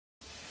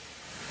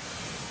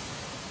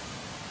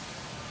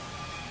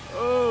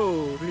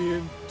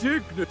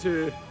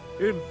dignity.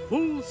 In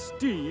full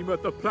steam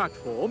at the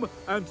platform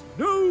and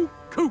no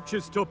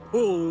coaches to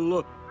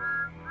pull.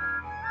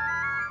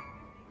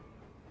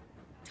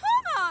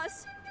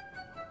 Thomas!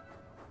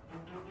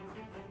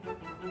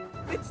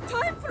 It's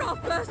time for our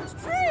first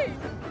train!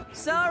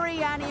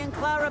 Sorry, Annie and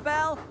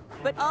Clarabelle,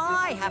 but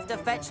I have to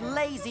fetch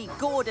Lazy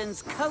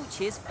Gordon's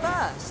coaches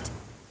first.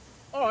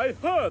 I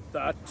heard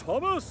that,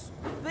 Thomas.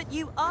 But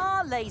you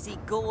are Lazy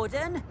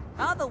Gordon.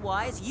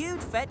 Otherwise,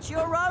 you'd fetch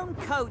your own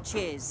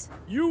coaches.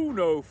 You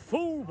know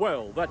full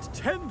well that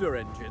tender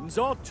engines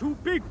are too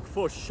big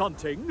for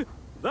shunting.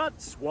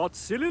 That's what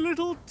silly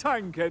little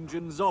tank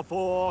engines are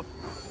for.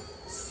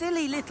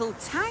 Silly little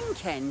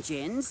tank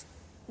engines?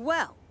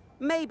 Well,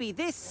 maybe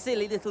this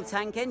silly little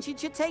tank engine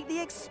should take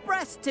the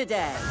express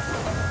today.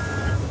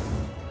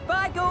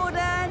 Bye,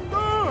 Gordon!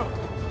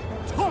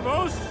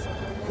 Thomas!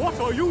 What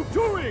are you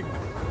doing?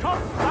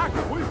 Come back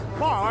with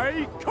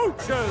my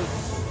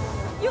coaches!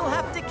 You'll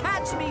have to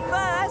catch me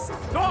first!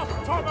 Stop,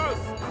 Thomas!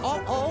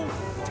 Uh-oh!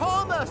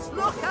 Thomas,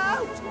 look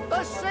out!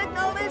 The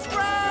signal is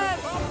red!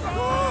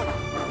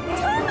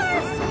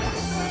 Thomas!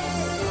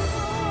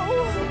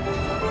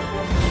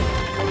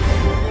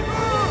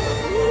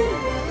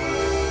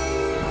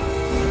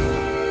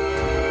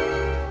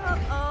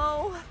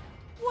 Uh-oh.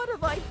 What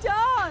have I done?